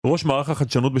ראש מערך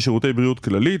החדשנות בשירותי בריאות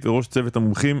כללית וראש צוות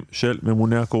המומחים של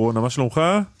ממונה הקורונה. מה שלומך?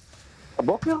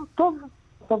 הבוקר טוב,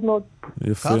 טוב מאוד.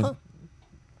 יפה.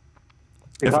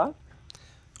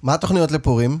 מה התוכניות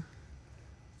לפורים?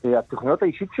 התוכניות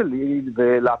האישית שלי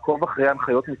זה לעקוב אחרי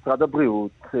הנחיות משרד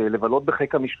הבריאות, לבלות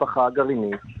בחיק המשפחה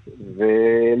הגרעינית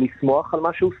ולשמוח על מה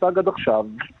שהושג עד עכשיו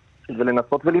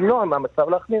ולנסות ולמנוע מהמצב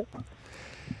להחמיר.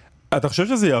 אתה חושב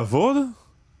שזה יעבוד?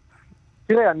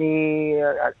 תראה,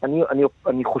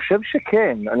 אני חושב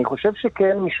שכן. אני חושב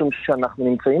שכן, משום שאנחנו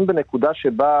נמצאים בנקודה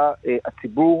שבה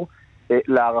הציבור,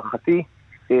 להערכתי,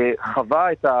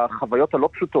 חווה את החוויות הלא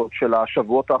פשוטות של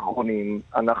השבועות האחרונים.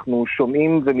 אנחנו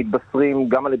שומעים ומתבשרים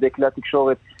גם על ידי כלי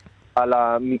התקשורת על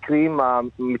המקרים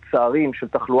המצערים של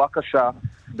תחלואה קשה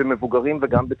במבוגרים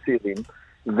וגם בצעירים.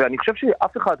 ואני חושב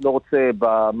שאף אחד לא רוצה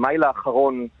במייל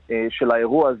האחרון של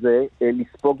האירוע הזה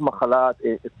לספוג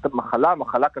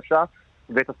מחלה קשה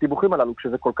ואת הסיבוכים הללו,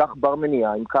 כשזה כל כך בר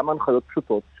מניעה, עם כמה הנחיות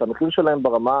פשוטות, שהמחיר שלהם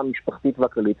ברמה המשפחתית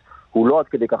והכללית הוא לא עד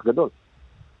כדי כך גדול.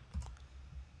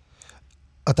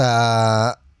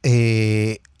 אתה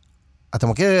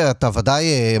מכיר, אתה ודאי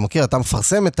מכיר, אתה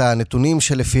מפרסם את הנתונים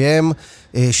שלפיהם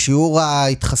שיעור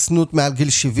ההתחסנות מעל גיל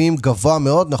 70 גבוה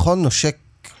מאוד, נכון? נושק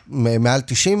מעל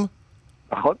 90?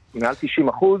 נכון, מעל 90%,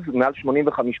 מעל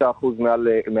 85%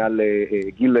 מעל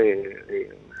גיל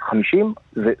 50,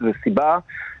 זה סיבה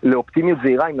לאופטימיות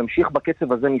זהירה. אם נמשיך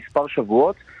בקצב הזה מספר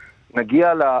שבועות,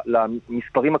 נגיע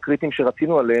למספרים הקריטיים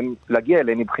שרצינו עליהם, להגיע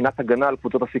אליהם מבחינת הגנה על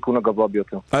קבוצות הסיכון הגבוה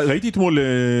ביותר. ראיתי אתמול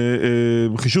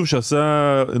חישוב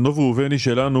שעשה נוב ראובני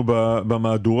שלנו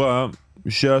במהדורה,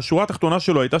 שהשורה התחתונה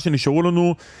שלו הייתה שנשארו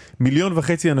לנו 1.5 מיליון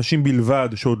אנשים בלבד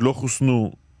שעוד לא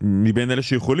חוסנו, מבין אלה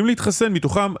שיכולים להתחסן,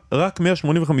 מתוכם רק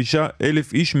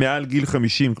 185,000 איש מעל גיל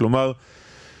 50, כלומר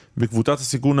בקבוצת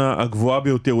הסיכון הגבוהה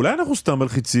ביותר. אולי אנחנו סתם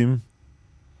מלחיצים?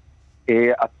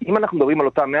 אם אנחנו מדברים על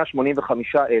אותם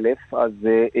 185,000, אז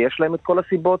יש להם את כל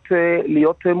הסיבות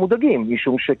להיות מודאגים,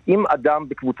 משום שאם אדם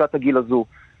בקבוצת הגיל הזו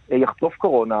יחטוף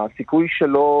קורונה, הסיכוי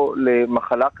שלו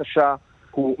למחלה קשה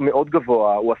הוא מאוד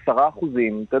גבוה, הוא 10%.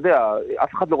 אתה יודע, אף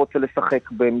אחד לא רוצה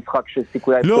לשחק במשחק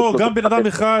שסיכויי... לא, גם בן אדם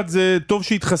אחד זה טוב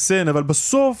שיתחסן, אבל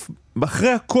בסוף, אחרי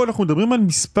הכל אנחנו מדברים על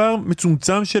מספר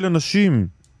מצומצם של אנשים,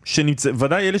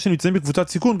 ודאי אלה שנמצאים בקבוצת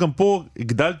סיכון, גם פה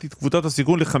הגדלתי את קבוצת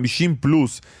הסיכון ל-50+.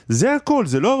 זה הכל,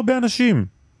 זה לא הרבה אנשים.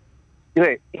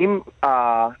 תראה, אם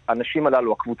האנשים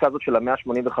הללו, הקבוצה הזאת של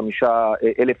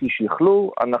 185,000 איש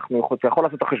יחלו, אתה יכול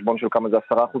לעשות את החשבון של כמה זה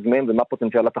 10% מהם ומה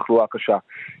פוטנציאל התחלואה הקשה.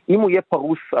 אם הוא יהיה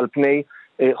פרוס על פני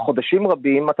חודשים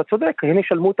רבים, אתה צודק, הם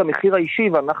ישלמו את המחיר האישי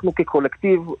ואנחנו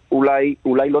כקולקטיב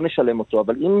אולי לא נשלם אותו,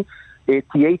 אבל אם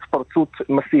תהיה התפרצות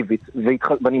מסיבית,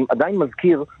 ואני עדיין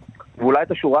מזכיר, ואולי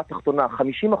את השורה התחתונה, 50%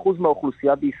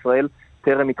 מהאוכלוסייה בישראל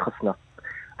טרם התחסנה.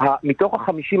 מתוך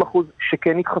ה-50%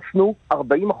 שכן התחסנו, 40%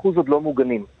 עוד לא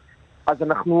מוגנים. אז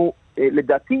אנחנו,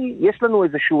 לדעתי, יש לנו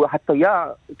איזושהי הטיה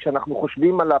כשאנחנו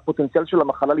חושבים על הפוטנציאל של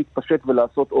המחלה להתפשט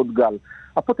ולעשות עוד גל.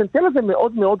 הפוטנציאל הזה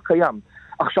מאוד מאוד קיים.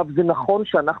 עכשיו, זה נכון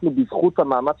שאנחנו בזכות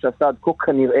המאמץ שעשה עד כה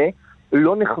כנראה,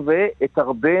 לא נחווה את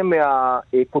הרבה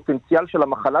מהפוטנציאל של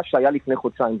המחלה שהיה לפני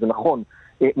חודשיים. זה נכון.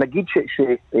 נגיד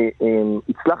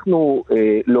שהצלחנו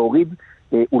להוריד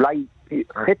אולי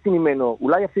חצי ממנו,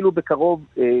 אולי אפילו בקרוב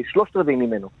 3/4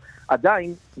 ממנו.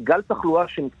 עדיין, גל תחלואה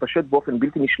שמתפשט באופן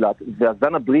בלתי נשלט,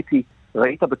 והזן הבריטי,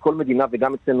 ראית בכל מדינה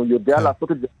וגם אצלנו, יודע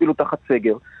לעשות את זה אפילו תחת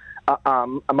סגר.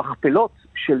 המכפלות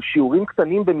של שיעורים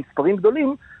קטנים במספרים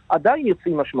גדולים, עדיין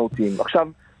יוצאים משמעותיים. עכשיו,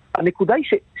 הנקודה היא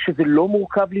שזה לא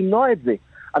מורכב למנוע את זה.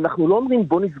 אנחנו לא אומרים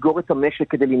בוא נסגור את המשק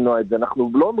כדי למנוע את זה.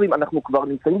 אנחנו לא אומרים, אנחנו כבר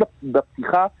נמצאים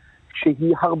בפתיחה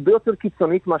שהיא הרבה יותר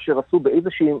קיצונית מאשר עשו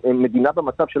באיזושהי מדינה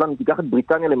במצב שלנו. תיקח את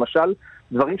בריטניה למשל,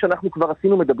 דברים שאנחנו כבר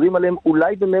עשינו, מדברים עליהם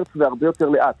אולי במרץ והרבה יותר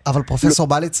לאט. אבל פרופסור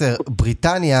בליצר,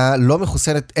 בריטניה לא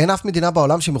מחוסנת, אין אף מדינה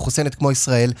בעולם שמחוסנת כמו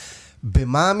ישראל.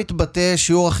 במה מתבטא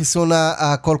שיעור החיסון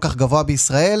הכל כך גבוה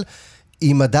בישראל,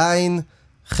 אם עדיין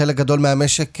חלק גדול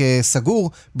מהמשק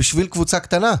סגור בשביל קבוצה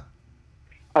קטנה?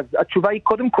 אז התשובה היא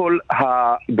קודם כל,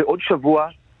 בעוד שבוע,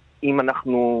 אם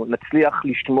אנחנו נצליח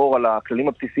לשמור על הכללים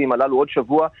הבסיסיים הללו, עוד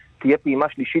שבוע תהיה פעימה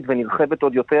שלישית ונרחבת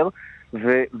עוד יותר,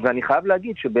 ואני חייב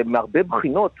להגיד שבהרבה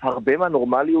בחינות, הרבה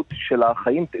מהנורמליות של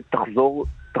החיים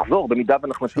תחזור, במידה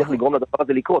ואנחנו נצליח לגרום לדבר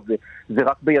הזה לקרות. זה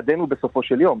רק בידינו בסופו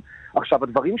של יום. עכשיו,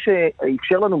 הדברים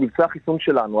שאפשר לנו מבצע החיסון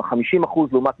שלנו, ה-50%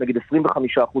 לעומת נגיד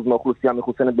 25% מהאוכלוסייה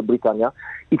המחוסנת בבריטניה,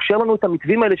 אפשר לנו את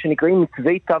המתווים האלה שנקראים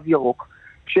מתווי תו ירוק,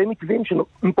 שהם מתווים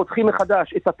שפותחים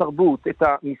מחדש את התרבות, את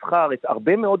המסחר, את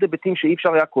הרבה מאוד היבטים שאי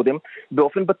אפשר היה קודם,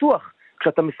 באופן בטוח.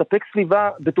 כשאתה מספק סביבה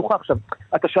בטוחה. עכשיו,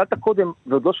 אתה שאלת קודם,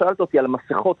 ועוד לא שאלת אותי על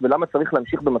המסכות, ולמה צריך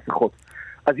להמשיך במסכות.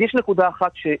 אז יש נקודה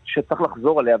אחת שצריך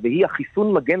לחזור עליה, והיא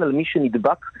החיסון מגן על מי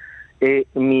שנדבק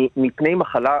מפני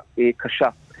מחלה קשה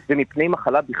ומפני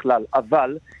מחלה בכלל,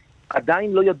 אבל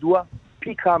עדיין לא ידוע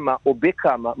פי כמה או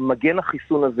בכמה מגן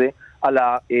החיסון הזה על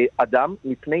האדם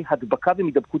מפני הדבקה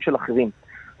ומדבקות של אחרים.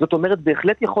 זאת אומרת,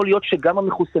 בהחלט יכול להיות שגם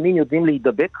המחוסנים יודעים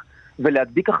להידבק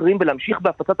ולהדביק אחרים ולהמשיך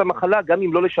בהפצת המחלה, גם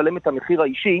אם לא לשלם את המחיר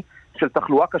האישי של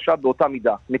תחלואה קשה באותה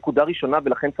מידה. נקודה ראשונה,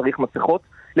 ולכן צריך מסכות,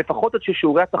 לפחות עד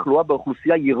ששיעורי התחלואה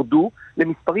באוכלוסייה ירדו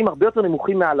למספרים הרבה יותר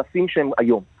נמוכים מהאלפים שהם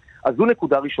היום. אז זו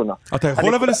נקודה ראשונה. אתה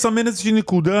יכול אבל לסמן איזושהי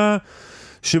נקודה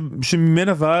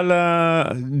שממנה והלאה,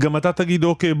 גם אתה תגיד,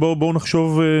 אוקיי, בואו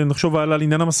נחשוב הלאה על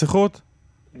עניין המסכות?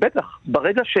 בטח.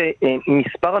 ברגע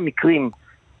שמספר המקרים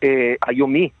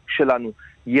היומי שלנו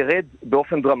יירד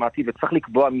באופן דרמטי, וצריך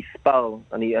לקבוע מספר,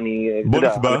 בוא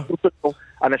נקבע.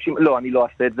 לא, אני לא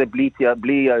אעשה את זה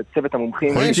בלי צוות המומחים.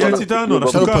 יש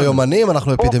לנו פה יומנים,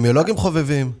 אנחנו אפידמיולוגים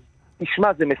חובבים.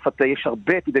 תשמע, זה מפתה, יש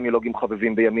הרבה אפידמיולוגים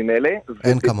חובבים בימים אלה.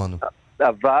 אין כמונו.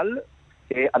 אבל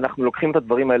אנחנו לוקחים את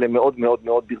הדברים האלה מאוד מאוד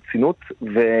מאוד ברצינות,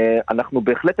 ואנחנו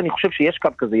בהחלט, אני חושב שיש קו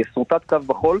כזה, יש סרוטת קו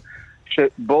בחול,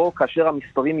 שבו כאשר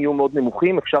המספרים יהיו מאוד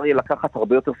נמוכים, אפשר יהיה לקחת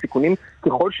הרבה יותר סיכונים,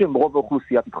 ככל שרוב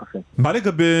האוכלוסייה תתחסן.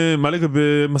 מה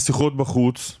לגבי מסכות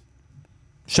בחוץ?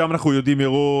 שם אנחנו יודעים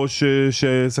מראש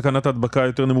שסכנת ההדבקה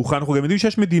יותר נמוכה. אנחנו גם יודעים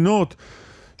שיש מדינות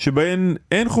שבהן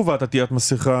אין חובת עטיית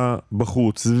מסכה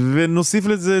בחוץ, ונוסיף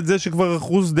לזה את זה שכבר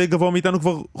אחוז די גבוה מאיתנו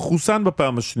כבר חוסן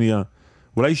בפעם השנייה.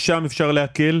 אולי שם אפשר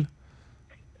להקל?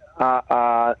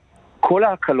 כל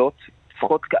ההקלות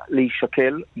צריכות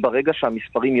להישקל ברגע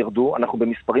שהמספרים ירדו. אנחנו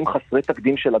במספרים חסרי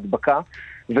תקדים של הדבקה,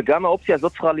 וגם האופציה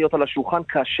הזאת צריכה להיות על השולחן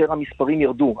כאשר המספרים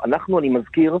ירדו. אני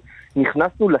מזכיר,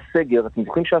 נכנסנו לסגר, אתם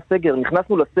זוכרים שהסגר,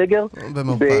 נכנסנו לסגר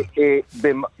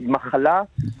במחלה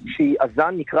שהיא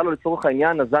הזן, נקרא לו לצורך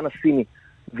העניין, הזן הסיני,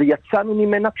 ויצאנו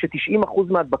ממנה כש-90%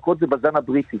 מההדבקות זה בזן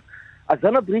הבריטי.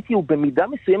 הזן הבריטי הוא במידה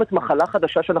מסוימת מחלה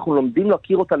חדשה שאנחנו לומדים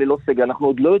להכיר אותה ללא סגר. אנחנו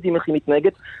עוד לא יודעים איך היא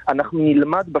מתנהגת, אנחנו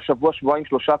נלמד בשבוע, שבועיים,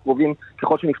 3 הקרובים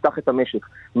ככל שנפתח את המשק.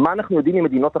 מה אנחנו יודעים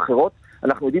ממדינות אחרות?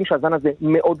 אנחנו יודעים שהזן הזה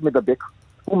מאוד מדבק.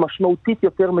 הוא משמעותית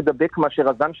יותר מדבק מאשר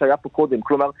הזן שהיה פה קודם.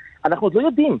 כלומר, אנחנו עוד לא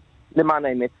יודעים, למען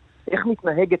האמת, איך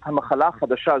מתנהגת המחלה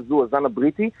החדשה הזו, הזן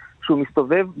הבריטי, שהוא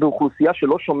מסתובב באוכלוסייה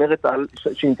שלא שומרת על,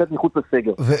 שנמצאת מחוץ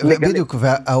לסגר. בדיוק,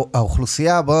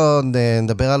 והאוכלוסייה, בואו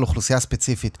נדבר על אוכלוסייה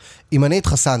ספציפית. אם אני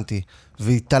התחסנתי,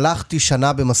 והתהלכתי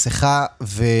שנה במסכה,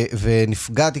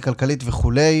 ונפגעתי כלכלית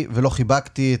וכולי, ולא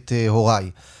חיבקתי את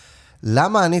הוריי,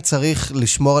 למה אני צריך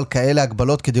לשמור על כאלה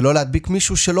הגבלות כדי לא להדביק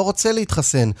מישהו שלא רוצה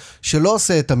להתחסן, שלא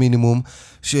עושה את המינימום,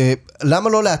 למה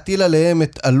לא להטיל עליהם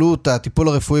את עלות הטיפול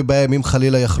הרפואי בהם אם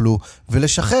חלילה יכלו,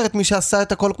 ולשחרר את מי שעשה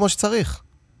את הכל כמו שצריך?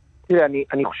 תראה,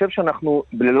 אני חושב שאנחנו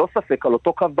ללא ספק על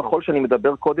אותו קו בחול שאני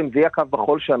מדבר קודם, זה הקו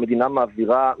בחול שהמדינה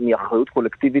מעבירה מאחריות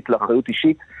קולקטיבית לאחריות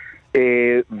אישית,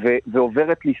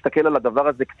 ועוברת להסתכל על הדבר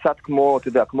הזה קצת כמו, אתה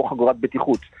יודע, כמו חגורת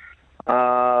בטיחות.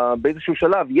 באיזשהו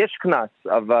שלב יש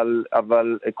כנס,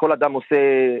 אבל כל אדם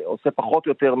עושה פחות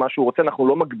או יותר מה שהוא רוצה. אנחנו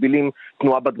לא מגבילים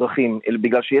תנועה בדרכים,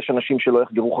 בגלל שיש אנשים שלא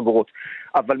יחגרו חגורות.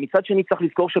 אבל מצד שני צריך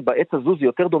לזכור שבעת הזו זה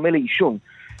יותר דומה לאישון,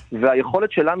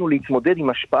 והיכולת שלנו להתמודד עם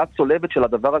השפעה צולבת של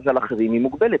הדבר הזה על אחרים היא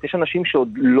מוגבלת. יש אנשים שעוד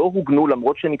לא הוגנו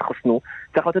למרות שהם התחסנו,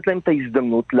 צריך לתת להם את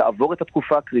ההזדמנות לעבור את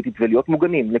התקופה הקריטית ולהיות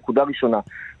מוגנים, נקודה ראשונה.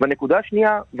 והנקודה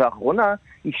השנייה והאחרונה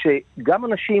היא שגם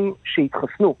אנשים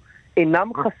שהתחסנו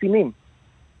אינם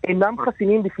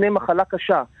חסינים בפני מחלה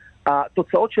קשה.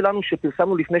 התוצאות שלנו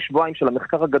שפרסמנו לפני שבועיים של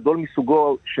המחקר הגדול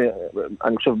מסוגו,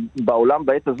 שאני חושב בעולם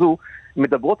בעת הזו,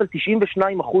 מדברות על 92%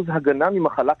 הגנה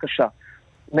ממחלה קשה.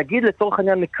 נגיד לצורך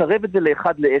העניין נקרב את זה ל1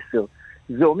 ל10.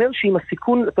 זה אומר שאם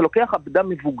הסיכון, אתה לוקח אדם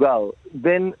מבוגר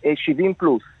בין 70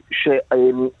 פלוס,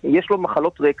 שיש לו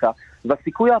מחלות רקע,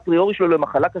 והסיכוי האפריורי שלו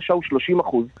למחלה קשה הוא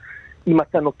 30%, אם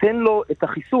אתה נותן לו את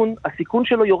החיסון, הסיכון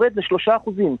שלו יורד ל3%.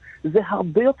 זה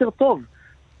הרבה יותר טוב,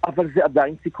 אבל זה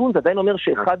עדיין סיכון. זה עדיין אומר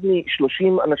שאחד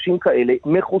מ30 אנשים כאלה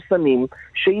מחוסנים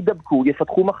שידבקו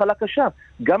יפתחו מחלה קשה.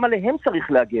 גם עליהם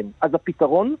צריך להגן. אז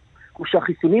הפתרון הוא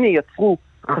שהחיסונים ייצרו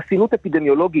חסינות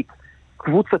אפידמיולוגית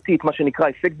קבוצתית, מה שנקרא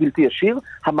אפקט בלתי ישיר.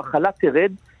 המחלה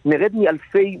נרד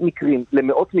מאלפי מקרים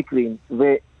למאות מקרים,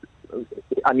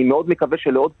 ואני מאוד מקווה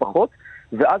שלעוד פחות,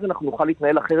 ואז אנחנו נוכל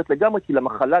להתנהל אחרת לגמרי, כי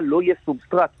למחלה לא יהיה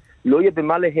סובסטרט, לא יהיה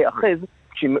במה להיאחז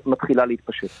כשהיא מתחילה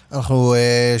להתפשט. אנחנו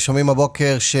שומעים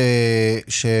הבוקר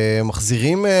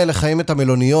שמחזירים לחיים את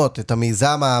המלוניות, את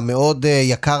המיזם המאוד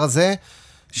יקר הזה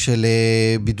של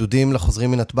בידודים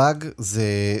לחוזרים מנתב"ג.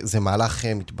 זה מהלך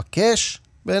מתבקש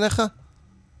בעיניך?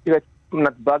 תראה,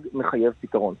 נתב"ג מחייב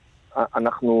פתרון.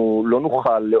 אנחנו לא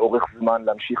נוכל לאורך זמן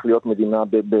להמשיך להיות מדינה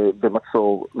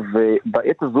במצור,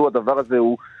 ובעת הזו הדבר הזה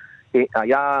הוא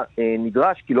היה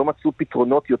נדרש, כי לא מצאו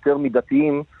פתרונות יותר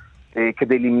מידתיים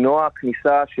כדי למנוע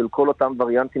כניסה של כל אותם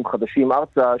וריאנטים חדשים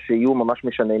ארצה שיהיו ממש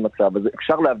משני מצב. אז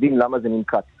אפשר להבין למה זה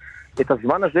ננקט. את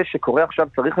הזמן הזה שקורה עכשיו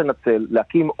צריך לנצל,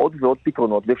 להקים עוד ועוד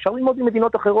פתרונות, ואפשר ללמוד עם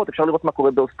מדינות אחרות, אפשר לראות מה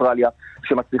קורה באוסטרליה,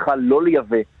 שמצליחה לא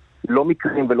לייבא, לא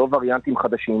מקרים ולא וריאנטים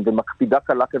חדשים, ומקפידה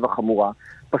קלה כבחמורה,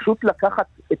 פשוט לקחת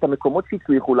את המקומות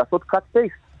שהצליחו לעשות cut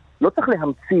paste. לא צריך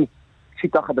להמציא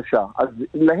שיטה חדשה. אז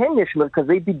להם יש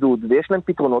מרכזי בידוד, ויש להם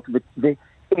פתרונות,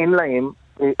 ואין להם,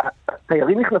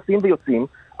 תיירים נכנסים ויוצאים,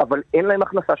 אבל אין להם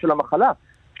הכנסה של המחלה.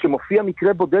 כשמופיע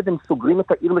מקרה בודד, הם סוגרים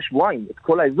את העיר לשבועיים, את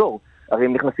כל האזור. הרי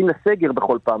הם נכנסים לסגר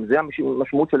בכל פעם, זה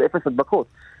המשמעות של 0 הדבקות.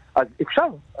 אז אפשר,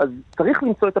 אז צריך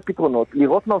למצוא את הפתרונות,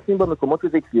 לראות מה עושים במקומות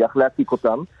שזה הצליח, להעתיק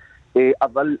אותם,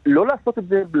 אבל לא לעשות את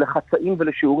זה לחצאים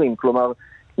ולשיעורים. כלומר,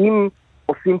 אם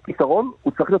עושים פתרון,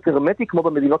 הוא צריך להיות הרמטי כמו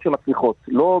במדינות שמצליחות,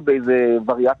 לא באיזה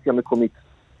וריאציה מקומית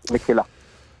מקלה.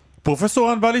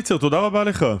 פרופסור בליצר, תודה רבה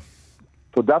לך.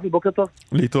 תודה ובוקר טוב.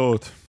 להתראות.